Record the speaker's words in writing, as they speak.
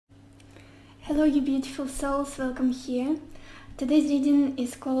Hello you beautiful souls, welcome here. Today's reading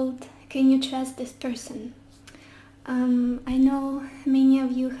is called Can You Trust This Person? I know many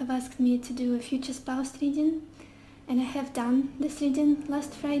of you have asked me to do a future spouse reading, and I have done this reading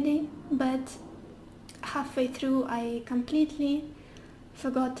last Friday, but halfway through I completely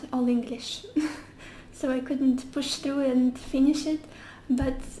forgot all English. So I couldn't push through and finish it,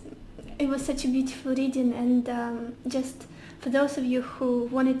 but it was such a beautiful reading, and just for those of you who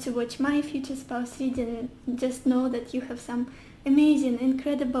wanted to watch my future spouse reading, just know that you have some amazing,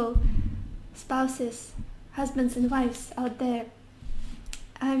 incredible spouses, husbands and wives out there.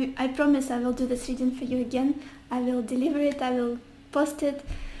 I promise I will do this reading for you again. I will deliver it, I will post it.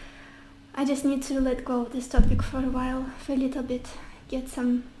 I just need to let go of this topic for a while, for a little bit,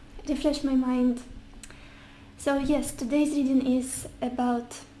 refresh my mind. So yes, today's reading is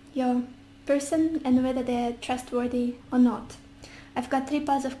about your person and whether they're trustworthy or not. I've got 3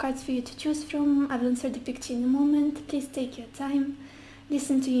 piles of cards for you to choose from. I will insert the picture in a moment. Please take your time,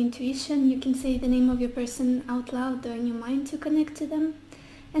 listen to your intuition. You can say the name of your person out loud or in your mind to connect to them,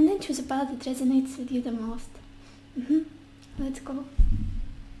 and then choose a pile that resonates with you the most. Let's go.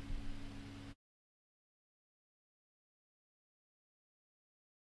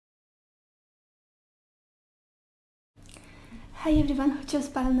 Hi everyone who chose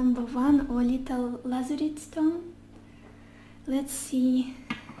pile number 1 or little lazurite stone. Let's see,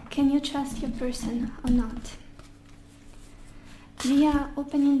 can you trust your person or not? We are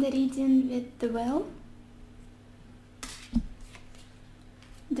opening the reading with the Well,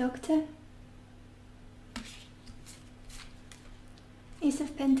 Doctor, Ace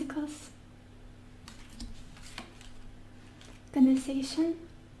of Pentacles, Conversation,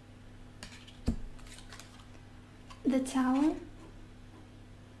 the Tower,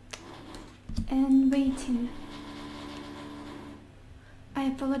 and Waiting. I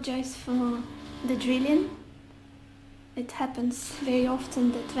apologize for the drilling. It happens very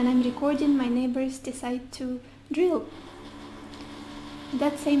often that when I'm recording, my neighbors decide to drill.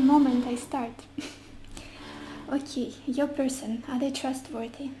 That same moment I start. Okay, your person, are they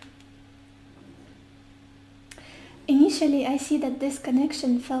trustworthy? Initially, I see that this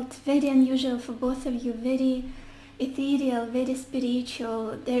connection felt very unusual for both of you, very ethereal, very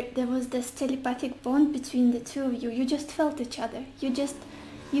spiritual. There was this telepathic bond between the two of you. You just felt each other.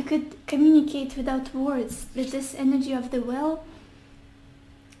 You could communicate without words. With this energy of the Well,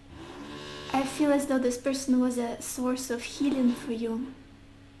 I feel as though this person was a source of healing for you.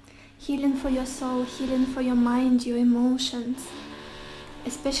 Healing for your soul, healing for your mind, your emotions.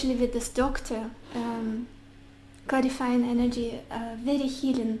 Especially with this Doctor, clarifying energy, very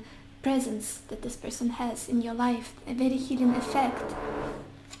healing presence that this person has in your life, a very healing effect.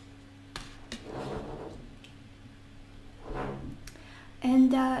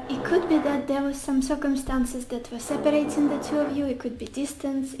 And it could be that there was some circumstances that were separating the two of you. It could be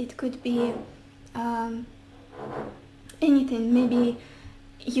distance, it could be anything. Maybe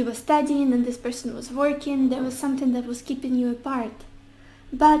you were studying and this person was working. There was something that was keeping you apart,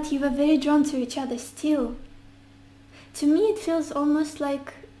 but you were very drawn to each other still. To me it feels almost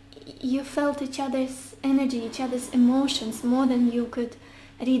like you felt each other's energy, each other's emotions, more than you could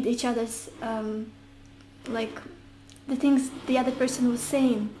read each other's, like the things the other person was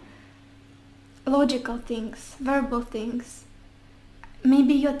saying. Logical things, verbal things.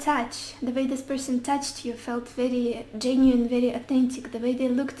 Maybe your touch, the way this person touched you felt very genuine, very authentic. The way they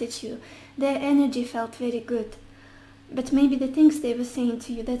looked at you, their energy felt very good. But maybe the things they were saying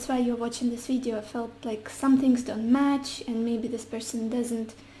to you, that's why you're watching this video, felt like some things don't match, and maybe this person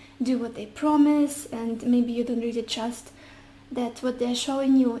doesn't do what they promise, and maybe you don't really trust that what they're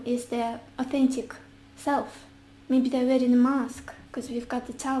showing you is their authentic self. Maybe they're wearing a mask, because we've got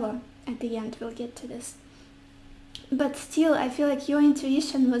the Tower at the end. We'll get to this. But still, I feel like your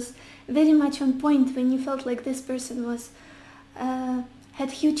intuition was very much on point when you felt like this person was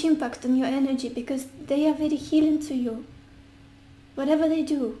had huge impact on your energy, because they are very healing to you. Whatever they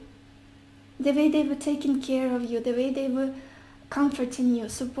do, the way they were taking care of you, the way they were comforting you,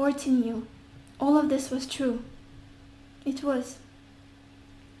 supporting you, all of this was true. It was.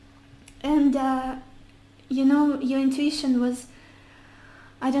 And you know, your intuition was,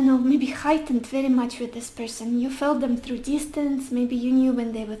 I don't know, maybe heightened very much with this person. You felt them through distance. Maybe you knew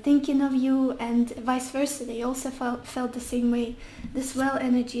when they were thinking of you, and vice versa. They also felt the same way. This Well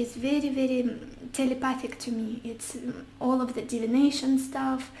energy is very, very telepathic to me. It's all of the divination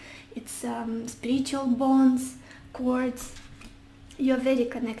stuff. It's spiritual bonds, cords. You're very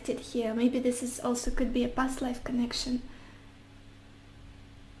connected here. Maybe this is also could be a past life connection.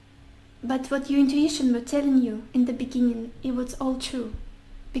 But what your intuition were telling you in the beginning, it was all true.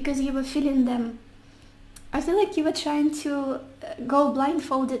 because you were feeling them. I feel like you were trying to go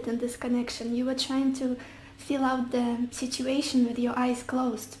blindfolded in this connection. You were trying to feel out the situation with your eyes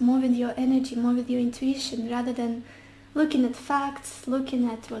closed, more with your energy, more with your intuition, rather than looking at facts, looking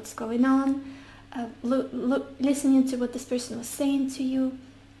at what's going on, listening to what this person was saying to you.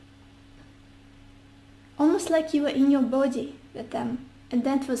 Almost like you were in your body with them, and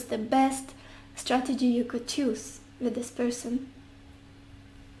that was the best strategy you could choose with this person.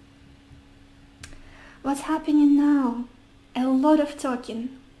 What's happening now? A lot of talking.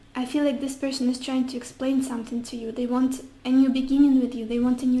 I feel like this person is trying to explain something to you. They want a new beginning with you. They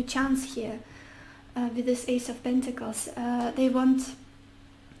want a new chance here with this Ace of Pentacles. They want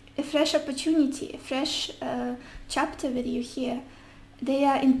a fresh opportunity, a fresh chapter with you here. They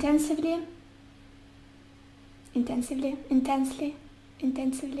are intensely.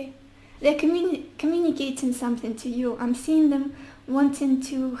 They're communicating something to you. I'm seeing them wanting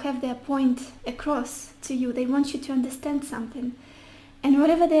to have their point across to you. They want you to understand something. And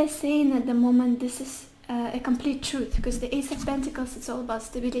whatever they're saying at the moment, this is a complete truth, because the Ace of Pentacles, it's all about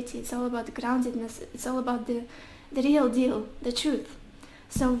stability, it's all about groundedness, it's all about the real deal, the truth.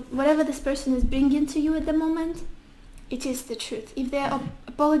 So whatever this person is bringing to you at the moment, it is the truth. If they are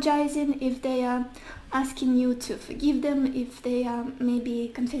apologizing, if they are asking you to forgive them, if they are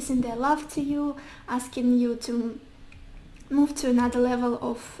maybe confessing their love to you, asking you to move to another level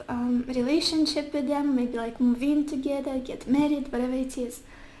of relationship with them, maybe like move in together, get married, whatever it is,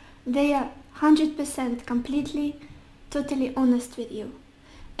 they are 100% completely, totally honest with you.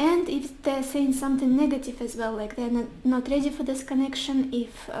 And if they're saying something negative as well, like they're not ready for this connection,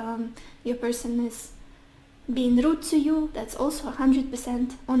 if your person is being rude to you, that's also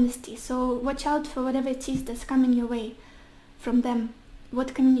 100% honesty. So watch out for whatever it is that's coming your way from them,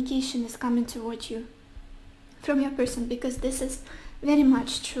 what communication is coming towards you from your person, because this is very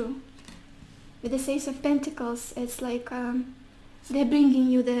much true. With the Ace of Pentacles, it's like they're bringing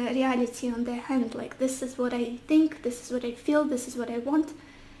you the reality on their hand, like this is what I think, this is what I feel, this is what I want,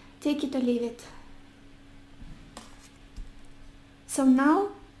 take it or leave it. So now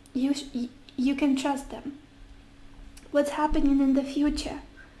you can trust them. What's happening in the future?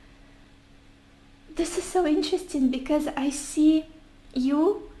 This is so interesting, because I see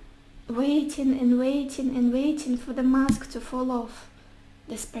you waiting and waiting and waiting for the mask to fall off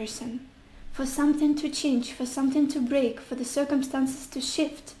this person, for something to change, for something to break, for the circumstances to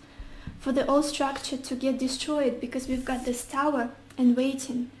shift, for the old structure to get destroyed, because we've got this Tower and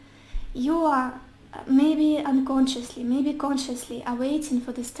waiting. You are maybe unconsciously, maybe consciously are waiting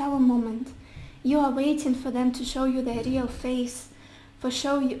for this Tower moment. You are waiting for them to show you their real face, for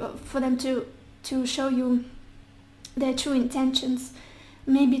them to show you their true intentions,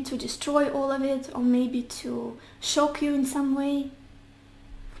 maybe to destroy all of it, or maybe to shock you in some way.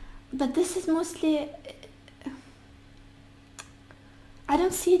 But this is mostly, I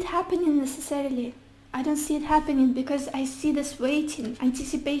don't see it happening necessarily. I don't see it happening, because I see this waiting,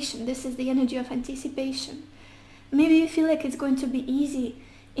 anticipation. This is the energy of anticipation. Maybe you feel like it's going to be easy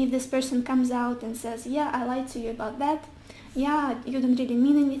if this person comes out and says, yeah, I lied to you about that, yeah, you don't really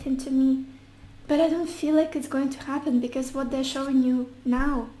mean anything to me. But I don't feel like it's going to happen, because what they're showing you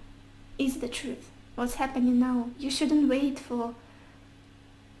now is the truth. What's happening now. You shouldn't wait for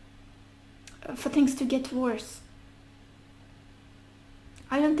things to get worse.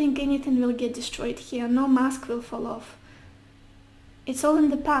 I don't think anything will get destroyed here. No mask will fall off. It's all in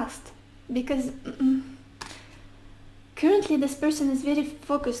the past, because currently this person is very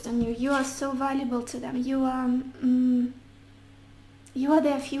focused on you. You are so valuable to them. You are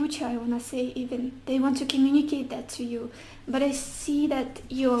their future, I want to say even. They want to communicate that to you. But I see that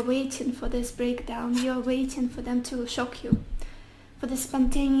you are waiting for this breakdown. You are waiting for them to shock you. For the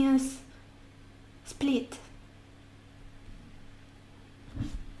spontaneous split.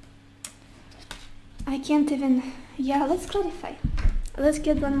 I can't even... Yeah, let's clarify. Let's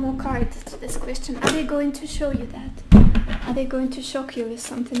get one more card to this question. Are they going to show you that? Are they going to shock you with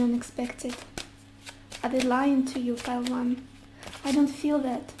something unexpected? Are they lying to you, pile one? I don't feel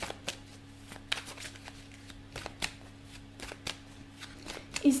that.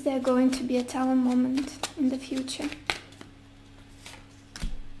 Is there going to be a Tower moment in the future?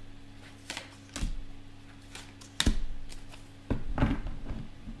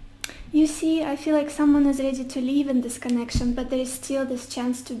 You see, I feel like someone is ready to leave in this connection, but there is still this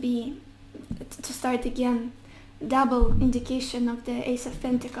chance to start again. Double indication of the Ace of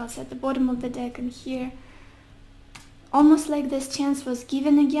Pentacles at the bottom of the deck and here. Almost like this chance was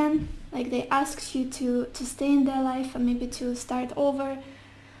given again, like they asked you to stay in their life, or maybe to start over,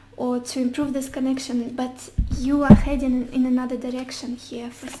 or to improve this connection, but you are heading in another direction here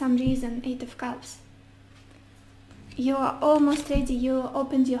for some reason. 8 of Cups. You are almost ready. You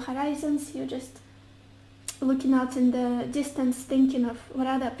opened your horizons. You're just looking out in the distance, thinking of what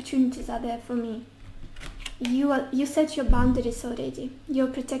other opportunities are there for me. You set your boundaries already.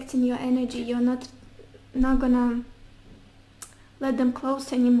 You're protecting your energy. You're not gonna let them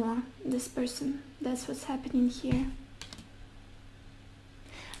close anymore, this person. That's what's happening here.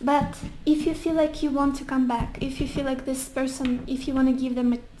 But if you feel like you want to come back, if you feel like this person, if you want to give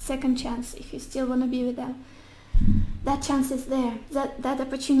them a second chance, if you still want to be with them, that chance is there. That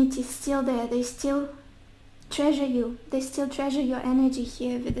opportunity is still there. They still treasure you. They still treasure your energy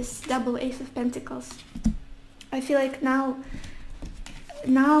here with this double Ace of Pentacles. I feel like now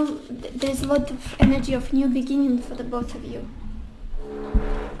there's a lot of energy of new beginning for the both of you.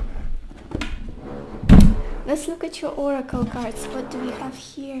 Let's look at your oracle cards. What do we have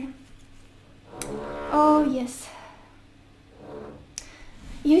here? Oh, yes.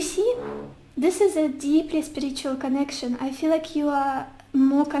 You see, this is a deeply spiritual connection. I feel like you are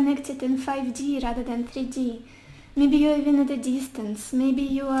more connected in 5D rather than 3D. Maybe you're even at a distance. Maybe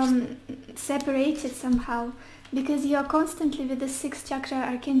you are separated somehow, because you are constantly with the 6th chakra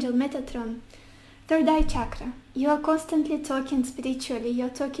Archangel Metatron. Third eye chakra. You are constantly talking spiritually. You're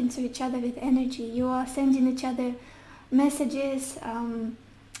talking to each other with energy. You are sending each other messages,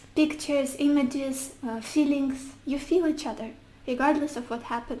 pictures, images, feelings. You feel each other. Regardless of what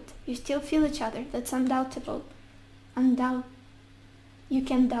happened, you still feel each other. That's undoubtable. You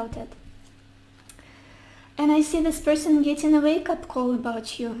can't doubt it. And I see this person getting a wake-up call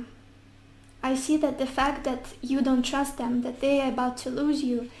about you. I see that the fact that you don't trust them, that they are about to lose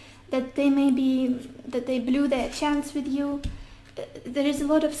you, that they blew their chance with you. There is a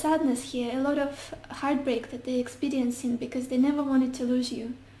lot of sadness here, a lot of heartbreak that they're experiencing because they never wanted to lose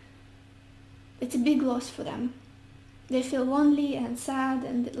you. It's a big loss for them. They feel lonely and sad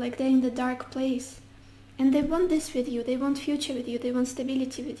and like they're in the dark place. And they want this with you, they want future with you, they want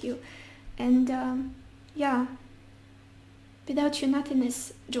stability with you. And yeah, without you nothing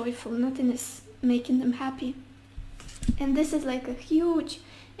is joyful, nothing is making them happy. And this is like a huge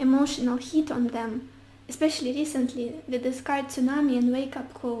emotional hit on them, especially recently with this card Tsunami and Wake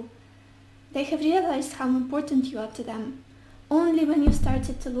Up Call. They have realized how important you are to them. Only when you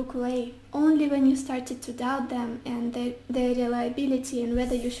started to look away, only when you started to doubt them and their reliability and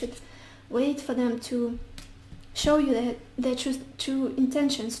whether you should wait for them to show you their true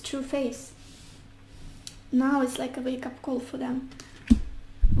intentions, true face. Now it's like a wake-up call for them.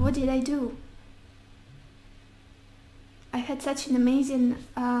 What did I do? I had such an amazing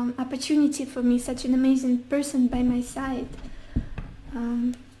opportunity for me, such an amazing person by my side.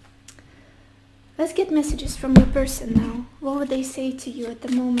 Let's get messages from your person now. What would they say to you at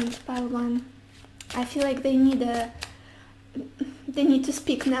the moment, pile 1? I feel like they need to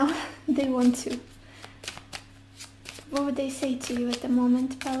speak now. They want to. What would they say to you at the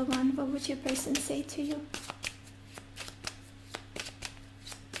moment, pile 1? What would your person say to you?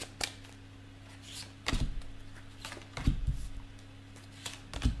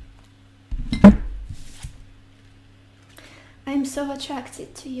 I'm so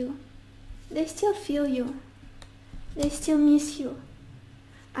attracted to you. They still feel you. They still miss you.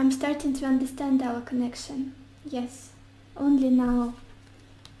 I'm starting to understand our connection. Yes, only now.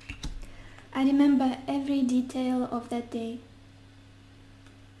 I remember every detail of that day.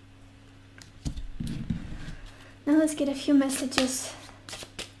 Now let's get a few messages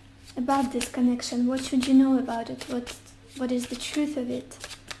about this connection. What should you know about it? What is the truth of it?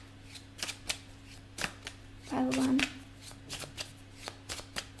 Pile 1.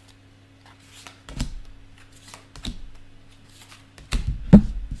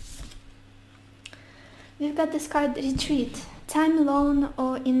 We've got this card, Retreat. Time alone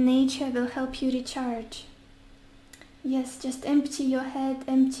or in nature will help you recharge. Yes, just empty your head,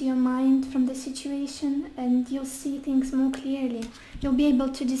 empty your mind from the situation and you'll see things more clearly. You'll be able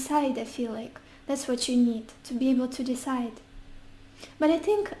to decide, I feel like. That's what you need, to be able to decide. But I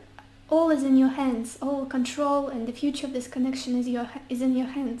think all is in your hands. All control and the future of this connection is in your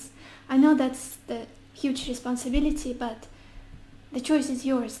hands. I know that's the huge responsibility, but the choice is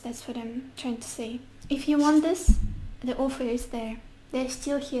yours. That's what I'm trying to say. If you want this, the offer is there. They're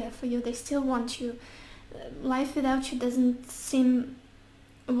still here for you. They still want you. Life without you doesn't seem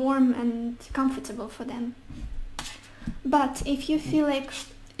warm and comfortable for them. But if you feel like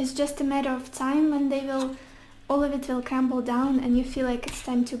it's just a matter of time when all of it will crumble down and you feel like it's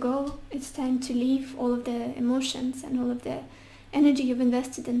time to go, it's time to leave all of the emotions and all of the energy you've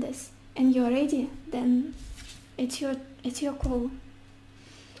invested in this, and you're ready, then it's your call.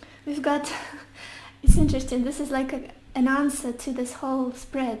 we've got, it's interesting, this is like an answer to this whole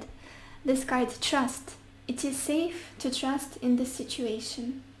spread. This card, trust. It is safe to trust in this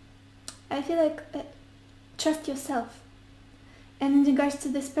situation. I feel like trust yourself. And in regards to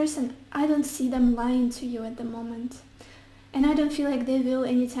this person, I don't see them lying to you at the moment. And I don't feel like they will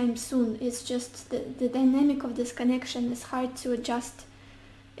anytime soon. It's just the dynamic of this connection is hard to adjust.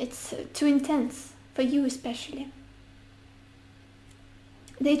 It's too intense, for you especially.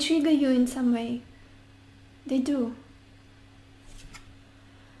 They trigger you in some way. They do.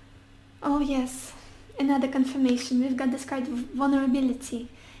 Oh yes, another confirmation. We've got this card, vulnerability.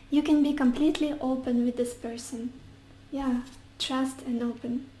 You can be completely open with this person. Yeah, trust and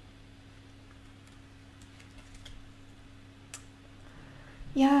open.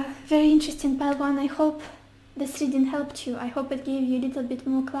 Yeah, very interesting, pile 1. I hope this reading helped you. I hope it gave you a little bit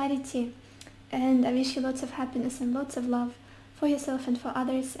more clarity. And I wish you lots of happiness and lots of love for yourself and for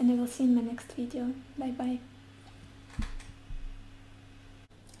others. And I will see you in my next video. Bye bye.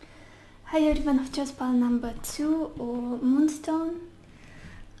 Hi everyone of choice pile number 2 or Moonstone.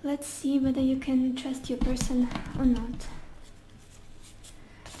 Let's see whether you can trust your person or not.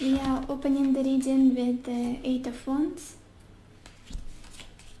 We are opening the reading with the 8 of Wands,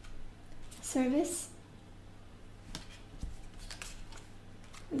 Service,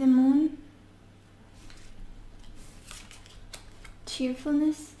 the Moon,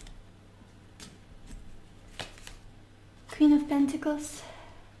 Cheerfulness, Queen of Pentacles,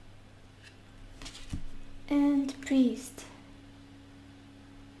 and Priest.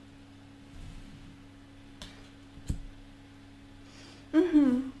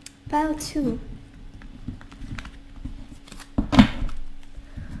 Pile 2.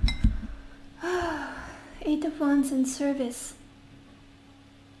 Eight of Wands and Service.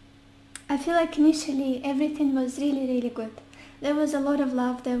 I feel like initially everything was really good. There was a lot of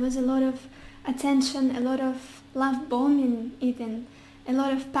love, there was a lot of attention, a lot of love bombing even, a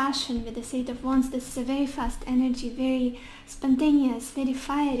lot of passion with this Eight of Wands. This is a very fast energy, very spontaneous, very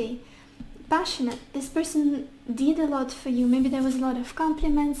fiery, passionate. This person did a lot for you. Maybe there was a lot of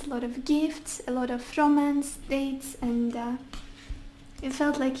compliments, a lot of gifts, a lot of romance, dates, and you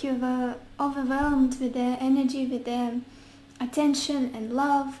felt like you were overwhelmed with their energy, with their attention and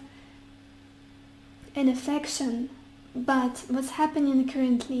love and affection. But what's happening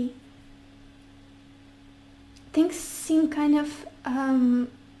currently, things seem kind of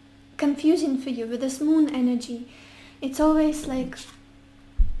confusing for you with this Moon energy. It's always like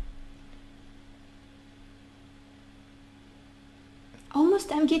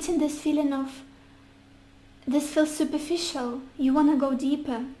almost I'm getting this feeling of this feels superficial. You want to go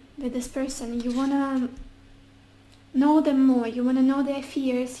deeper with this person. You want to know them more. You want to know their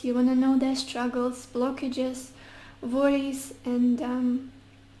fears. You want to know their struggles, blockages, worries, and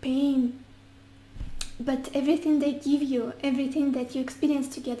pain. But everything they give you, everything that you experience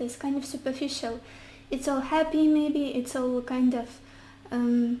together is kind of superficial. It's all happy maybe, it's all kind of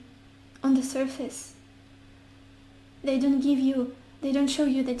on the surface. They don't show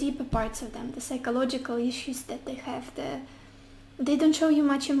you the deeper parts of them, the psychological issues that they have. They don't show you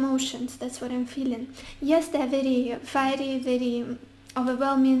much emotions, that's what I'm feeling. Yes, they're very fiery, very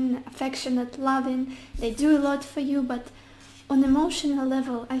overwhelming, affectionate, loving. They do a lot for you, but on emotional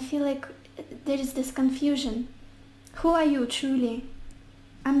level, I feel like there is this confusion. Who are you truly?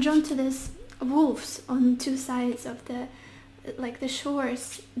 I'm drawn to this wolves on two sides of the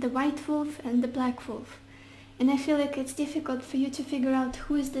shores, the white wolf and the black wolf. And I feel like it's difficult for you to figure out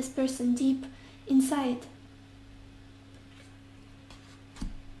who is this person deep inside.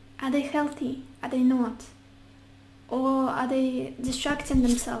 Are they healthy? Are they not? Or are they distracting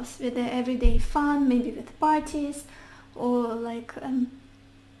themselves with their everyday fun, maybe with parties, or like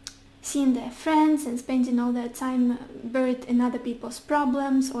seeing their friends and spending all their time buried in other people's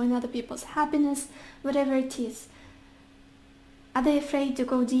problems or in other people's happiness, whatever it is. Are they afraid to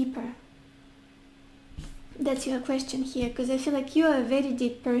go deeper? That's your question here, because I feel like you are a very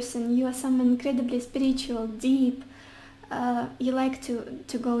deep person. You are someone incredibly spiritual, deep. You like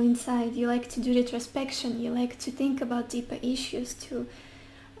to go inside. You like to do retrospection. You like to think about deeper issues.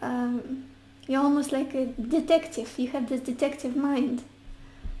 You're almost like a detective. You have this detective mind.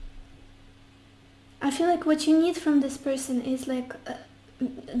 I feel like what you need from this person is like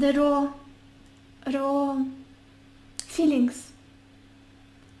the raw feelings,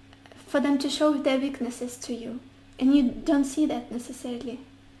 for them to show their weaknesses to you, and you don't see that necessarily.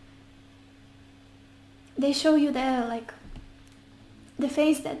 They show you the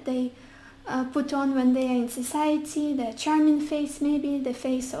face that they put on when they are in society, the charming face maybe, the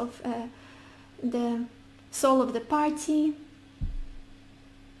face of the soul of the party.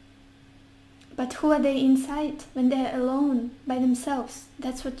 But who are they inside when they're alone by themselves?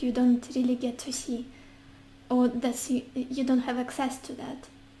 That's what you don't really get to see, or you don't have access to that.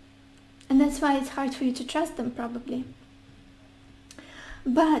 And that's why it's hard for you to trust them, probably.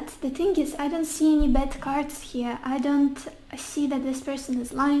 But the thing is, I don't see any bad cards here. I don't see that this person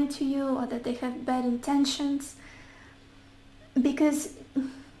is lying to you or that they have bad intentions. Because,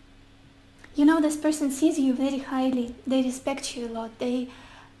 you know, this person sees you very highly. They respect you a lot.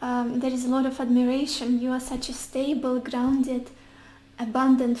 There is a lot of admiration. You are such a stable, grounded,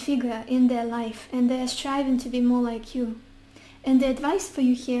 abundant figure in their life, and they are striving to be more like you. And the advice for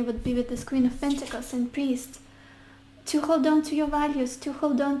you here would be with this Queen of Pentacles and Priest, to hold on to your values, to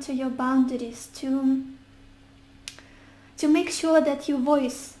hold on to your boundaries, to make sure that you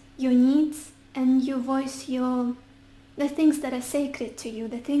voice your needs and you voice the things that are sacred to you,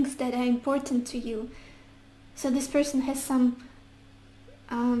 the things that are important to you. So this person has some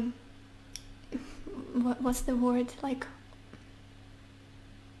what's the word, like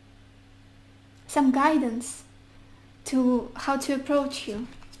some guidance to how to approach you.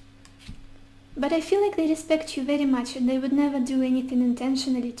 But I feel like they respect you very much, and they would never do anything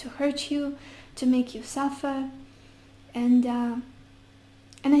intentionally to hurt you, to make you suffer. And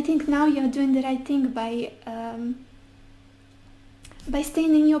I think now you're doing the right thing by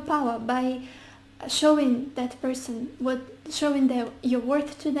staying in your power, by showing that person showing your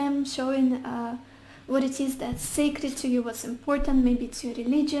worth to them, showing what it is that's sacred to you, what's important. Maybe it's your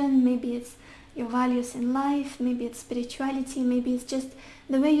religion, maybe it's your values in life, maybe it's spirituality, maybe it's just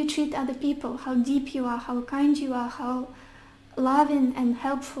the way you treat other people, how deep you are, how kind you are, how loving and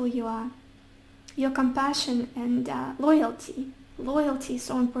helpful you are. Your compassion and loyalty. Loyalty is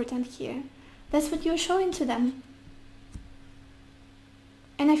so important here. That's what you're showing to them.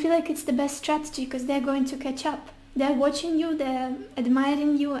 And I feel like it's the best strategy, because they're going to catch up. They're watching you, they're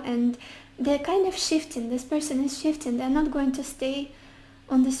admiring you, and they're kind of shifting. This person is shifting. They're not going to stay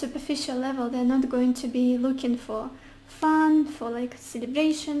on the superficial level. They're not going to be looking for fun, for like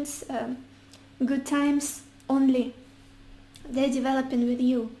celebrations, good times only. They're developing with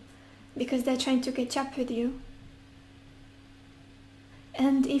you because they're trying to catch up with you.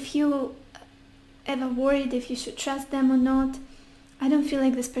 And if you ever worried if you should trust them or not, I don't feel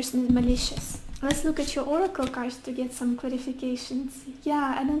like this person is malicious. Let's look at your oracle cards to get some clarifications.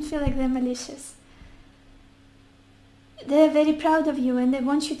 Yeah, I don't feel like they're malicious. They're very proud of you, and they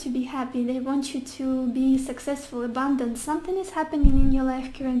want you to be happy. They want you to be successful, abundant. Something is happening in your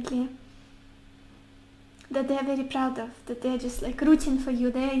life currently that they're very proud of, that they're just like rooting for you.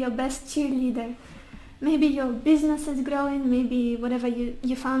 They're your best cheerleader. Maybe your business is growing, maybe whatever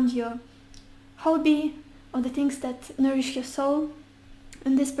you found your hobby or the things that nourish your soul.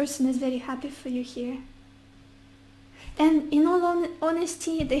 And this person is very happy for you here. And in all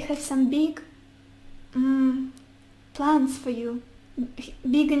honesty, they have some big plans for you,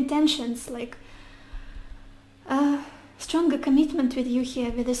 big intentions, like stronger commitment with you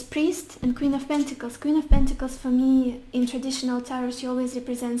here, with this Priest and Queen of Pentacles. Queen of Pentacles for me in traditional tarot, she always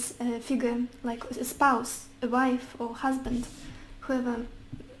represents a figure like a spouse, a wife or husband, whoever,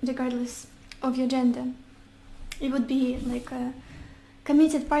 regardless of your gender. It would be like a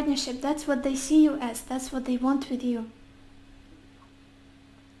committed partnership. That's what they see you as. That's what they want with you.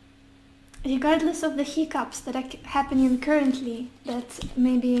 Regardless of the hiccups that are happening currently, that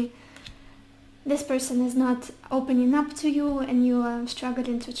maybe this person is not opening up to you and you are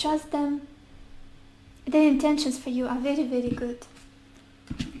struggling to trust them, their intentions for you are very, very good.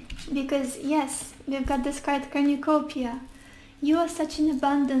 Because yes, we've got this card Cornucopia. You are such an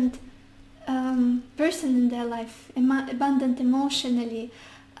abundant person in their life, abundant emotionally,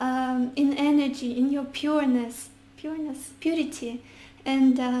 in energy, in your purity,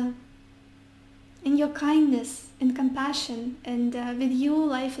 and in your kindness and compassion, and with you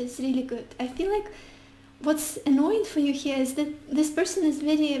life is really good. I feel like what's annoying for you here is that this person is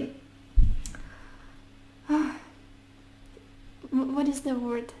very what is the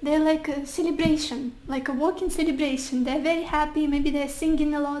word? They're like a celebration, like a walking celebration. They're very happy. Maybe they're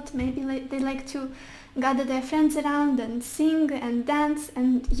singing a lot. Maybe they like to gather their friends around and sing and dance,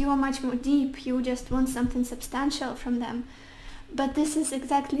 and you are much more deep. You just want something substantial from them. But this is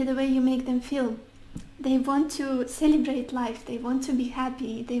exactly the way you make them feel. They want to celebrate life. They want to be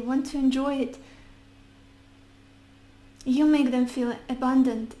happy. They want to enjoy it. You make them feel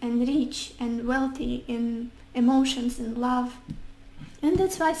abundant and rich and wealthy in emotions and love. And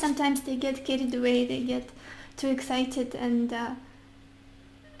that's why sometimes they get carried away, they get too excited, and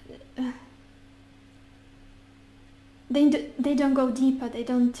they don't go deeper. They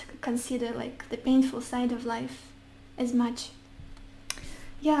don't consider like the painful side of life as much.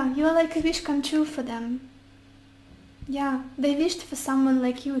 Yeah, you are like a wish come true for them. Yeah, they wished for someone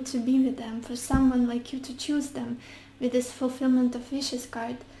like you to be with them, for someone like you to choose them with this fulfillment of wishes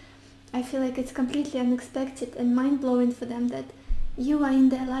card. I feel like it's completely unexpected and mind-blowing for them that you are in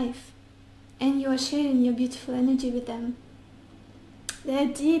their life and you are sharing your beautiful energy with them. They are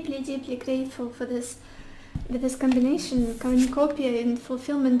deeply, deeply grateful for this, with this combination, cornucopia and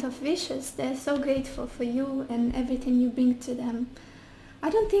fulfillment of wishes. They are so grateful for you and everything you bring to them. I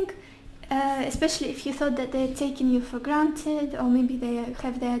don't think, especially if you thought that they're taking you for granted, or maybe they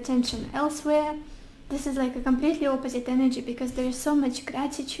have their attention elsewhere, this is like a completely opposite energy, because there is so much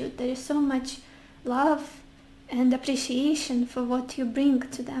gratitude, there is so much love and appreciation for what you bring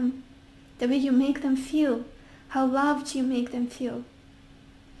to them, the way you make them feel, how loved you make them feel.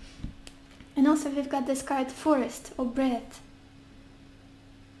 And also we've got this card, forest or breath.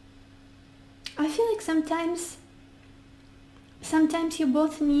 I feel like sometimes you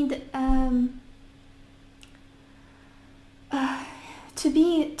both need to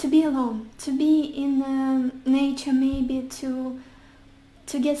be alone, to be in nature, maybe to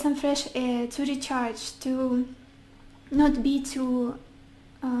get some fresh air, to recharge, to not be too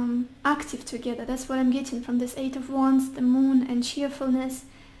active together. That's what I'm getting from this Eight of Wands, the moon and cheerfulness.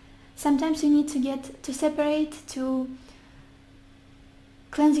 Sometimes you need to separate, to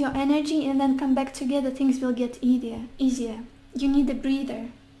cleanse your energy and then come back together. Things will get easier. You need a breather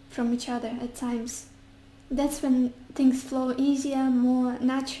from each other at times. That's when things flow easier, more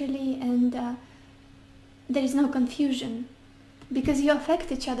naturally, and there is no confusion, because you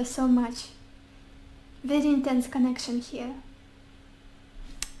affect each other so much. Very intense connection here.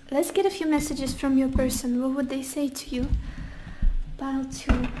 Let's get a few messages from your person. What would they say to you? Pile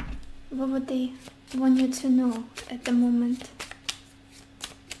 2. What would they want you to know at the moment?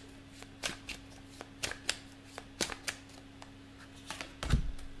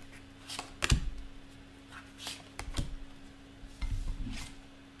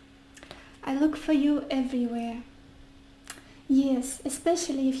 I look for you everywhere. Yes,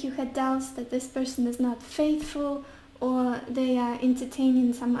 especially if you had doubts that this person is not faithful or they are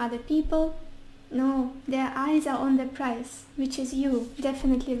entertaining some other people. No, their eyes are on the prize, which is you,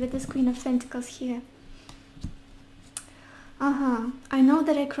 definitely, with this Queen of Pentacles here. I know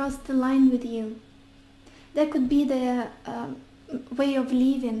that I crossed the line with you. That could be their way of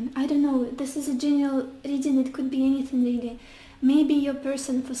living. I don't know, this is a general reading, it could be anything really. Maybe your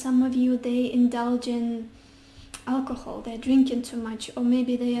person, for some of you, they indulge in alcohol, they're drinking too much, or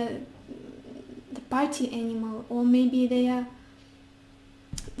maybe they are the party animal, or maybe they are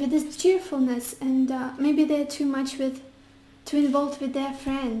with this cheerfulness, and maybe they're too involved with their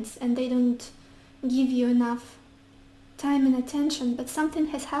friends and they don't give you enough time and attention, but something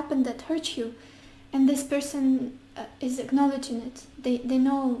has happened that hurt you, and this person is acknowledging it. They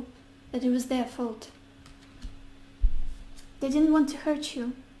know that it was their fault. They didn't want to hurt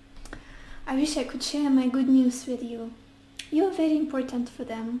you. I wish I could share my good news with you. You are very important for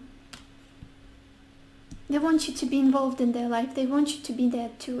them. They want you to be involved in their life. They want you to be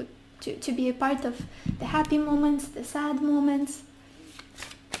there to be a part of the happy moments, the sad moments.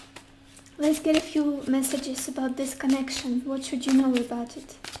 Let's get a few messages about this connection. What should you know about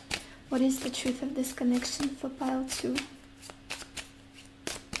it? What is the truth of this connection for pile 2?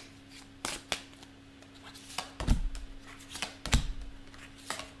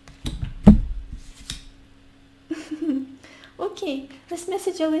 Okay, this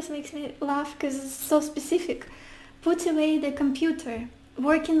message always makes me laugh because it's so specific. Put away the computer.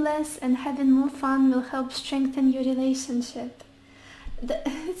 Working less and having more fun will help strengthen your relationship.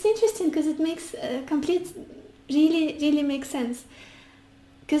 It's interesting because it makes really makes sense.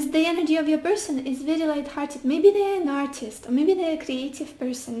 Because the energy of your person is very light-hearted. Maybe they're an artist, or maybe they're a creative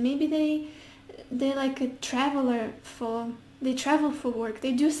person. Maybe they're like a traveler they travel for work.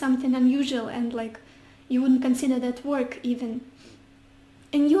 They do something unusual and like you wouldn't consider that work even.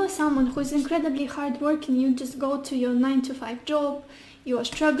 And you are someone who is incredibly hardworking. You just go to your 9-to-5 job. You are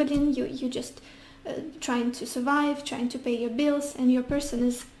struggling. You just trying to survive, trying to pay your bills, and your person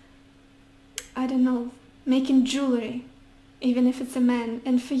is, I don't know, making jewelry, even if it's a man.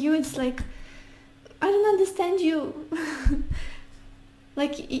 And for you, it's like, I don't understand you.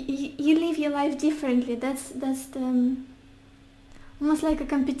 Like you live your life differently. That's the almost like a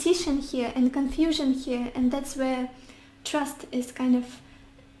competition here and confusion here, and that's where trust is kind of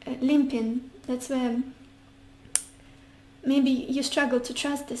limping. That's where maybe you struggle to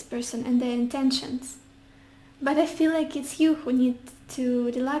trust this person and their intentions. But I feel like it's you who need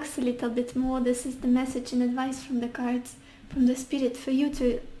to relax a little bit more. This is the message and advice from the cards, from the spirit, for you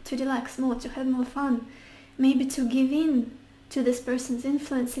to relax more, to have more fun, maybe to give in to this person's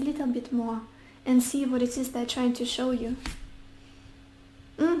influence a little bit more and see what it is they're trying to show you.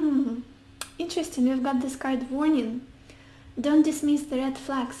 Interesting, we've got this card warning. Don't dismiss the red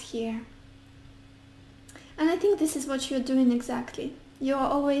flags here. And I think this is what you're doing exactly. You're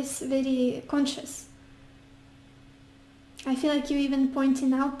always very conscious. I feel like you're even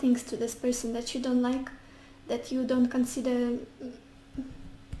pointing out things to this person that you don't like, that you don't consider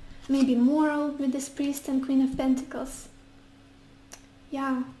maybe moral with this priest and Queen of Pentacles.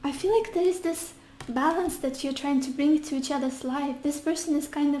 Yeah, I feel like there is this balance that you're trying to bring to each other's life. This person is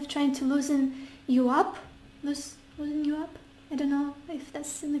kind of trying to loosen you up. Loosen you up? I don't know if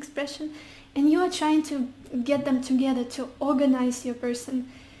that's an expression. And you are trying to get them together, to organize your person.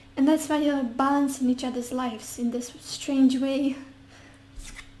 And that's why you're balancing each other's lives in this strange way.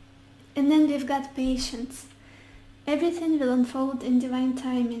 And then we've got patience. Everything will unfold in divine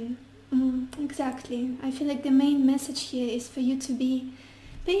timing. Exactly. I feel like the main message here is for you to be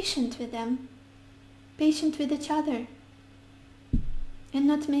patient with them. Patient with each other. And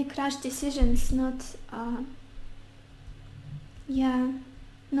not make rash decisions, not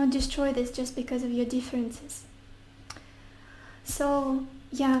destroy this just because of your differences. So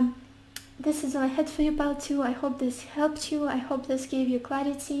yeah, this is all I had for you, pal 2. I hope this helped you. I hope this gave you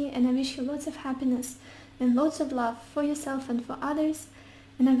clarity, and I wish you lots of happiness and lots of love for yourself and for others.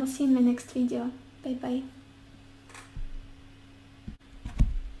 And I will see you in my next video. Bye bye.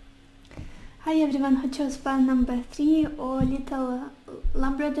 Hi everyone who chose pile number 3 or little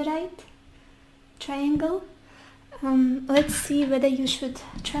labradorite triangle. Let's see whether you should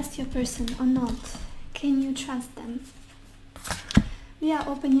trust your person or not. Can you trust them? We are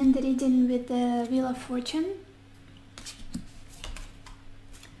opening the reading with the Wheel of Fortune,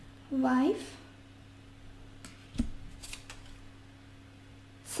 Wife,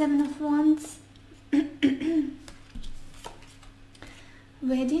 7 of Wands,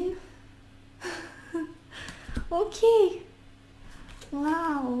 Wedding. Okay,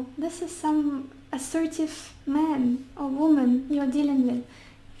 wow, this is some assertive man or woman you're dealing with.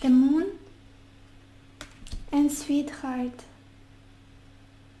 The Moon and Sweetheart.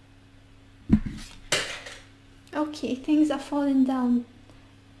 Okay, things are falling down.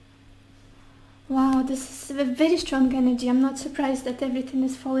 Wow, this is a very strong energy. I'm not surprised that everything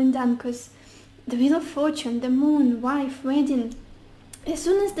is falling down, because the Wheel of Fortune, the Moon, Wife, Wedding. As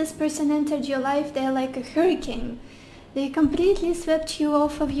soon as this person entered your life, they're like a hurricane. They completely swept you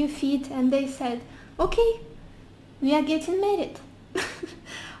off of your feet and they said, okay, we are getting married.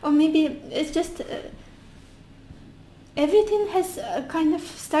 Or maybe it's just everything has kind of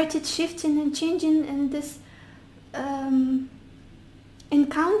started shifting and changing, and this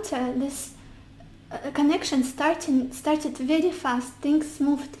encounter, this connection started very fast. Things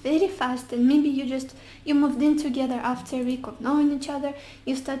moved very fast, and maybe you moved in together after a week of knowing each other.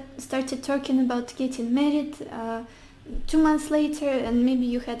 You started talking about getting married 2 months later, and maybe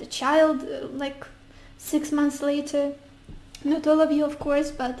you had a child like 6 months later. Not all of you, of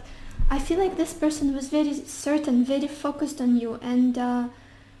course, but I feel like this person was very certain, very focused on you, and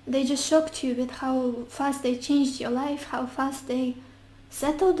they just shocked you with how fast they changed your life, how fast they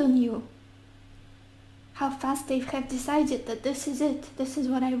settled on you, how fast they have decided that this is it, this is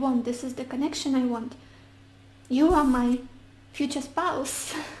what I want, this is the connection I want. You are my future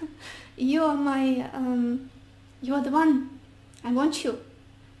spouse. You are my, you are the one. I want you.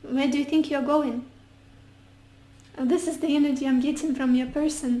 Where do you think you're going? This is the energy I'm getting from your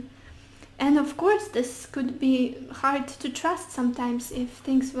person. And of course, this could be hard to trust sometimes if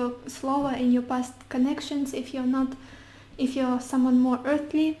things were slower in your past connections, if you're someone more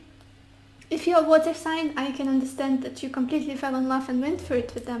earthly. If you're a water sign, I can understand that you completely fell in love and went for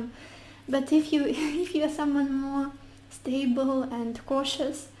it with them. But if you are someone more stable and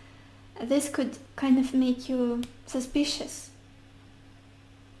cautious, this could kind of make you suspicious.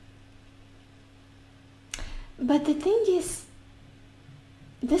 But the thing is,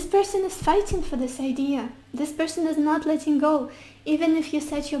 this person is fighting for this idea. This person is not letting go. Even if you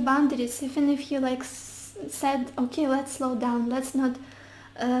set your boundaries, even if you said, okay, let's slow down, let's not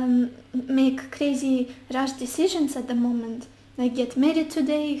make crazy rash decisions at the moment. Like get married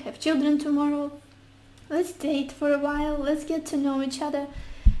today, have children tomorrow. Let's date for a while, let's get to know each other.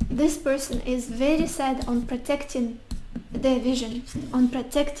 This person is very set on protecting their vision, on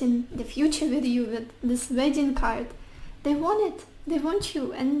protecting the future with you, with this wedding card. They want it, they want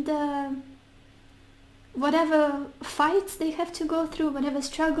you, and whatever fights they have to go through, whatever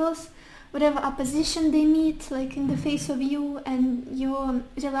struggles, whatever opposition they meet, like in the face of you and your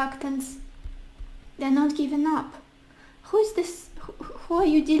reluctance, they're not giving up. Who is this? Who are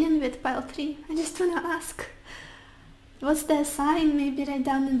you dealing with, pile 3? I just want to ask. What's the sign? Maybe write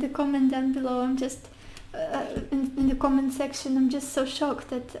down in the comment down below. I'm just in the comment section. I'm just so shocked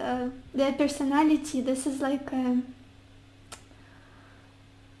that their personality, this is like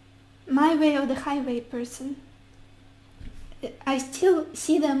my way or the highway person. I still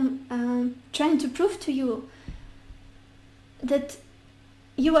see them trying to prove to you that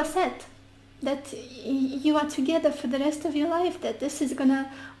you are set, that you are together for the rest of your life, that this is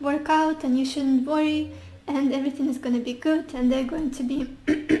gonna work out and you shouldn't worry, and everything is gonna be good, and they're going to be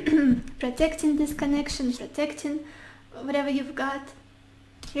protecting this connection, protecting whatever you've got,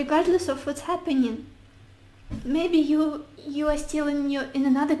 regardless of what's happening. Maybe you are still in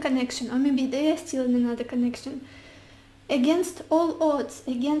another connection, or maybe they are still in another connection. Against all odds,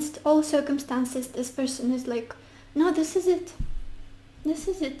 against all circumstances, this person is like, no, this is it. This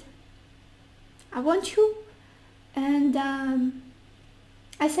is it. I want you, and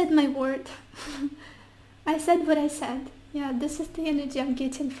I said my word. I said what I said. Yeah, this is the energy I'm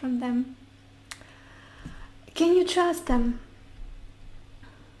getting from them. Can you trust them?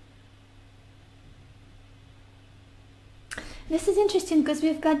 This is interesting because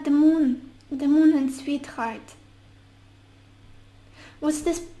we've got the moon and sweetheart.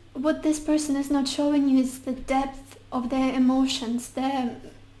 What this person is not showing you is the depth of their emotions, their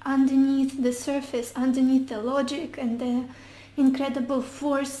underneath the surface, underneath the logic and the incredible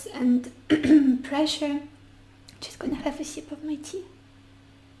force and pressure. Just gonna have a sip of my tea.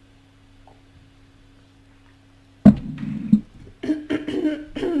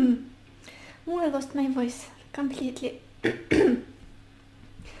 Oh, I lost my voice completely.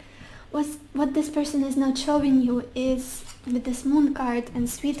 What this person is not showing you is, with this moon card and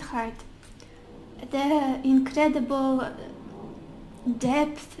sweetheart, the incredible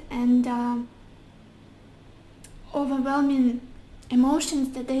depth and overwhelming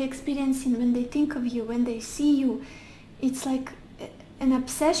emotions that they're experiencing when they think of you, when they see you. It's like an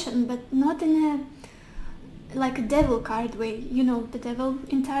obsession, but not in like a devil card way. You know, the devil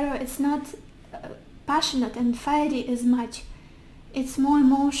in tarot, it's not passionate and fiery as much. It's more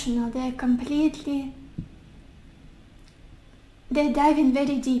emotional. They're diving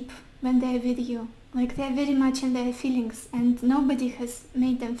very deep when they're with you. Like, they're very much in their feelings, and nobody has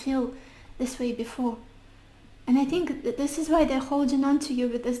made them feel this way before. And I think that this is why they're holding on to you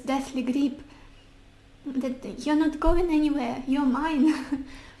with this deathly grip, that you're not going anywhere, you're mine.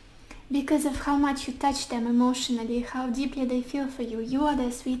 Because of how much you touch them emotionally, how deeply they feel for you. You are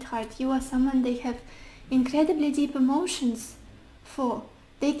their sweetheart, you are someone they have incredibly deep emotions for.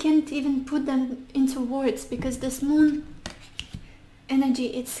 They can't even put them into words, because this moon energy,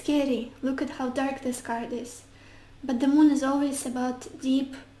 it's scary. Look at how dark this card is. But the moon is always about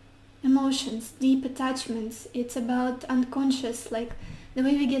deep emotions, deep attachments. It's about unconscious, like the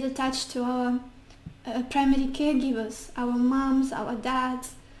way we get attached to our primary caregivers, our moms, our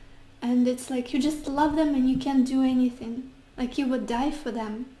dads. And it's like you just love them and you can't do anything. Like you would die for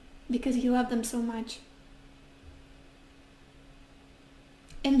them because you love them so much.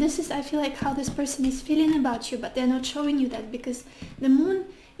 And this is, I feel like, how this person is feeling about you, but they're not showing you that, because the moon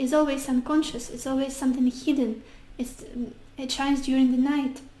is always unconscious. It's always something hidden. It shines during the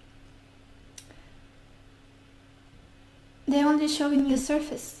night. They're only showing you the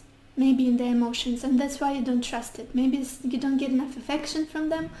surface, maybe in their emotions, and that's why you don't trust it. Maybe you don't get enough affection from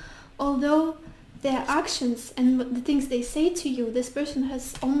them, although their actions and the things they say to you, this person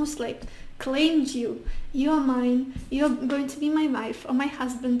has almost like claimed you. You're mine, you're going to be my wife or my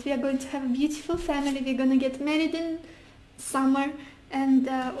husband, we are going to have a beautiful family, we're going to get married in summer, and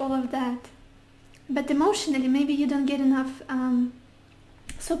all of that. But emotionally, maybe you don't get enough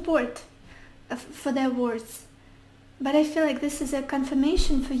support for their words. But I feel like this is a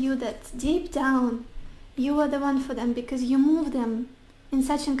confirmation for you that deep down, you are the one for them, because you move them in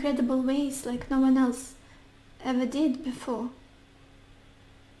such incredible ways like no one else ever did before.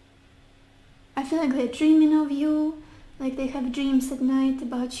 I feel like they're dreaming of you, like they have dreams at night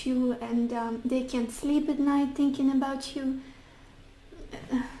about you, and they can't sleep at night thinking about you.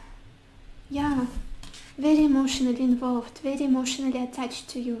 Yeah, very emotionally involved, very emotionally attached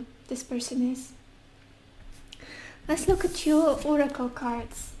to you, this person is. Let's look at your oracle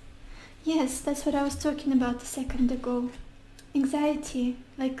cards. Yes, that's what I was talking about a second ago. Anxiety,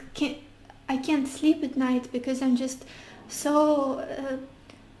 like I can't sleep at night because I'm just so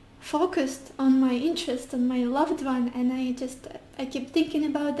focused on my interest, on my loved one, and I keep thinking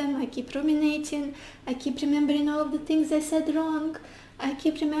about them, I keep ruminating, I keep remembering all of the things I said wrong, I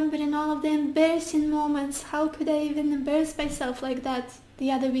keep remembering all of the embarrassing moments. How could I even embarrass myself like that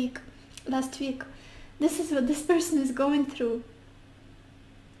last week? This is what this person is going through.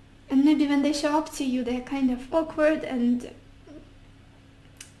 And maybe when they show up to you, they're kind of awkward and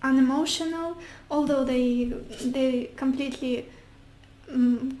unemotional, although they completely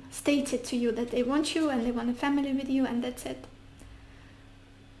stated to you that they want you and they want a family with you, and that's it.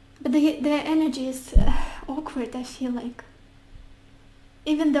 But their energy is awkward, I feel like.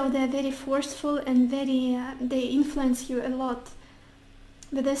 Even though they're very forceful and they influence you a lot.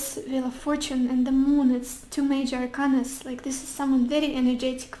 With this Wheel of Fortune and the Moon, it's two major arcanas. Like, this is someone very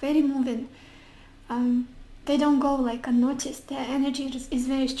energetic, very moving. They don't go like unnoticed. Their energy is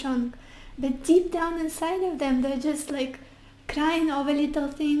very strong. But deep down inside of them, they're just like crying over little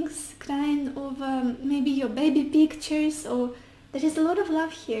things, crying over maybe your baby pictures, or there is a lot of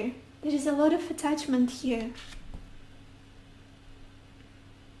love here. There is a lot of attachment here.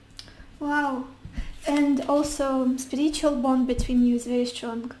 Wow. And also, spiritual bond between you is very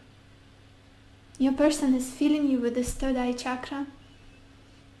strong. Your person is feeling you with this third eye chakra.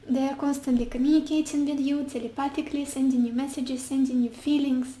 They are constantly communicating with you telepathically, sending you messages, sending you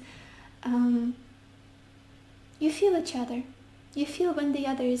feelings. You feel each other. You feel when the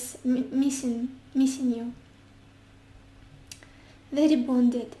other is missing you. Very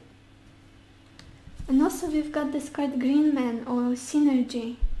bonded. And also we've got this card Green Man, or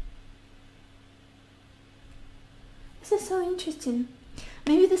Synergy. This is so interesting.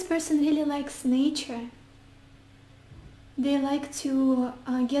 Maybe this person really likes nature. They like to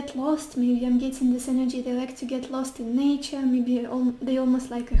get lost. Maybe I'm getting this energy. They like to get lost in nature. Maybe they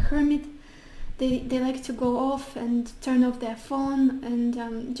almost like a hermit. They like to go off and turn off their phone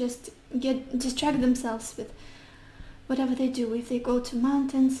and just distract themselves with whatever they do. If they go to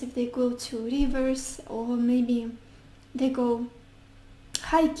mountains, if they go to rivers, or maybe they go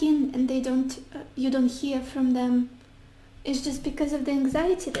hiking and you don't hear from them. It's just because of the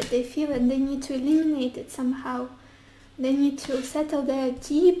anxiety that they feel, and they need to eliminate it somehow. They need to settle their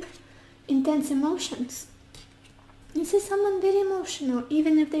deep, intense emotions. This is someone very emotional,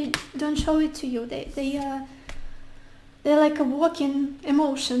 even if they don't show it to you. They're like a walking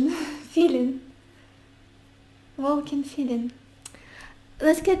emotion, feeling. Walking feeling.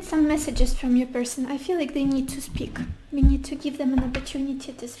 Let's get some messages from your person. I feel like they need to speak. We need to give them an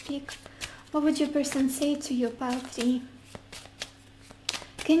opportunity to speak. What would your person say to you, pile 3?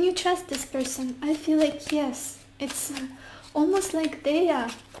 Can you trust this person? I feel like yes. It's almost like they are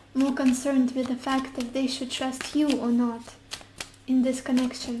more concerned with the fact that they should trust you or not in this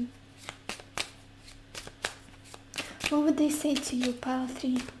connection. What would they say to you, pile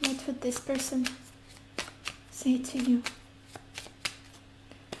 3? What would this person say to you?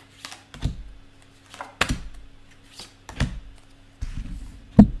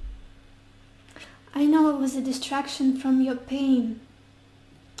 I know it was a distraction from your pain.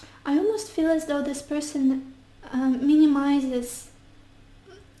 I almost feel as though this person minimizes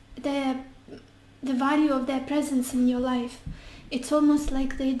the value of their presence in your life. It's almost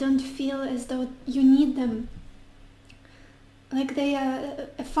like they don't feel as though you need them. Like they are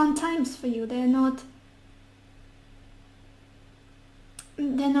fun times for you. They're not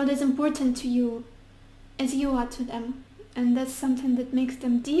as important to you as you are to them. And that's something that makes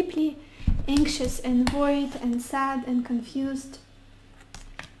them deeply anxious and worried and sad and confused.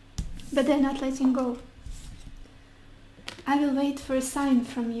 But they're not letting go. I will wait for a sign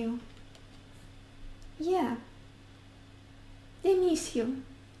from you. Yeah. They miss you.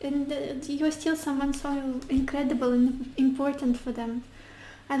 And you're still someone so incredible and important for them.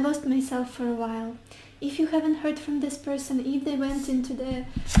 I lost myself for a while. If you haven't heard from this person, if they went into the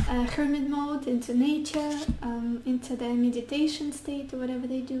hermit mode, into nature, into their meditation state or whatever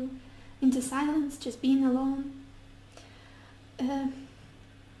they do, into silence, just being alone,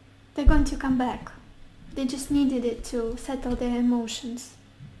 they're going to come back. They just needed it to settle their emotions.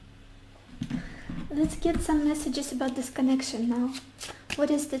 Let's get some messages about this connection now. What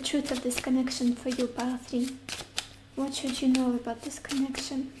is the truth of this connection for you, pile 3? What should you know about this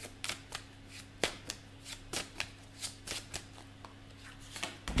connection?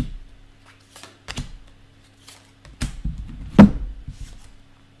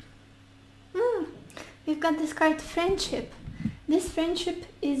 We've got this card, friendship. This friendship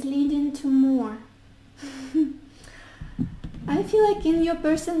is leading to more. I feel like in your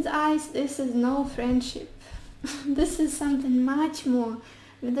person's eyes, this is no friendship. This is something much more.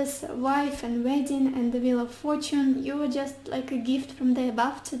 With this wife and wedding and the Wheel of Fortune, you are just like a gift from the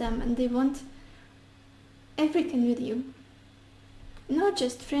above to them, and they want everything with you. Not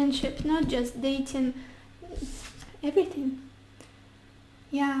just friendship, not just dating, everything.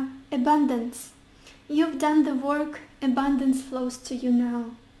 Yeah, abundance. You've done the work, abundance flows to you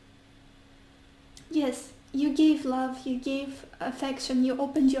now. Yes, you gave love, you gave affection, you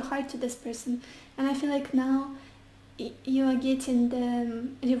opened your heart to this person, and I feel like now you are getting the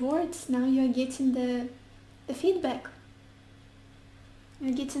rewards, now you are getting the feedback,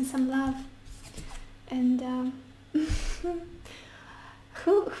 you're getting some love. And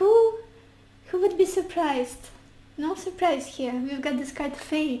who would be surprised? No surprise here. We've got this card,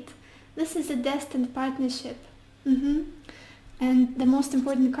 Fate. This is a destined partnership. And the most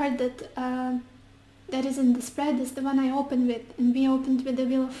important card that is in the spread is the one I opened with, and we opened with the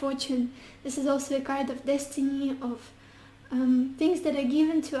Wheel of Fortune. This is also a card of destiny, of things that are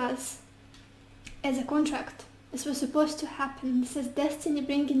given to us as a contract. This was supposed to happen. This is destiny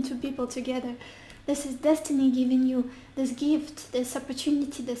bringing two people together. This is destiny giving you this gift, this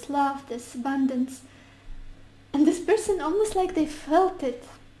opportunity, this love, this abundance. And this person, almost like they felt it.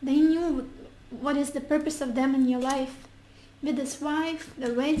 They knew what is the purpose of them in your life. With this wife,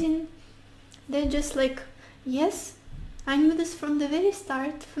 the wedding, they're just like, yes, I knew this from the very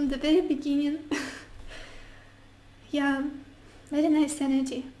start, from the very beginning. Yeah, very nice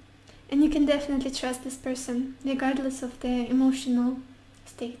energy. And you can definitely trust this person, regardless of their emotional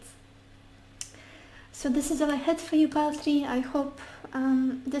states. So this is all I had for you, pile 3. I hope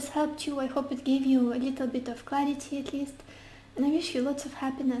this helped you. I hope it gave you a little bit of clarity at least. And I wish you lots of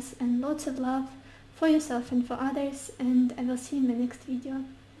happiness and lots of love for yourself and for others. And I will see you in my next video.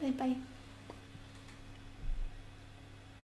 Bye bye.